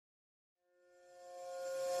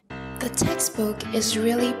The textbook is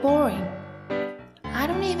really boring. I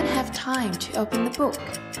don't even have time to open the book.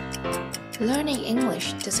 Learning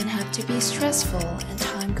English doesn't have to be stressful and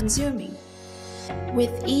time-consuming. With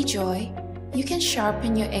eJOY, you can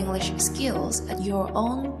sharpen your English skills at your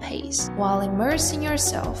own pace while immersing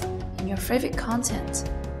yourself in your favorite content.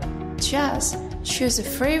 Just choose a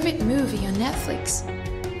favorite movie on Netflix,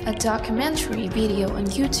 a documentary video on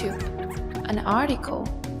YouTube, an article,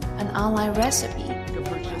 an online recipe,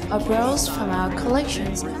 or browse from our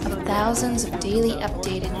collections of thousands of daily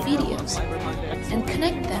updated videos and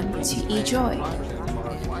connect them to eJOY.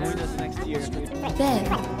 Then,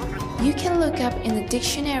 you can look up in the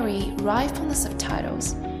dictionary right from the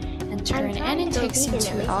subtitles and turn any text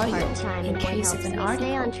into audio in case of an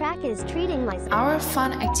article. Our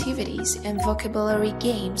fun activities and vocabulary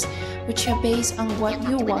games, which are based on what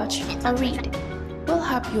you watch or read, will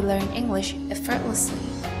help you learn English effortlessly.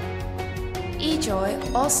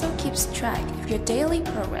 eJOY also keeps track of your daily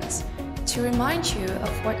progress to remind you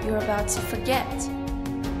of what you're about to forget,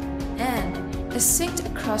 and is synced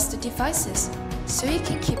across the devices so you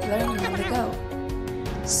can keep learning on the go.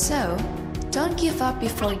 So, don't give up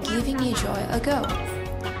before giving eJOY a go.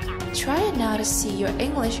 Try it now to see your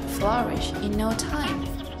English flourish in no time.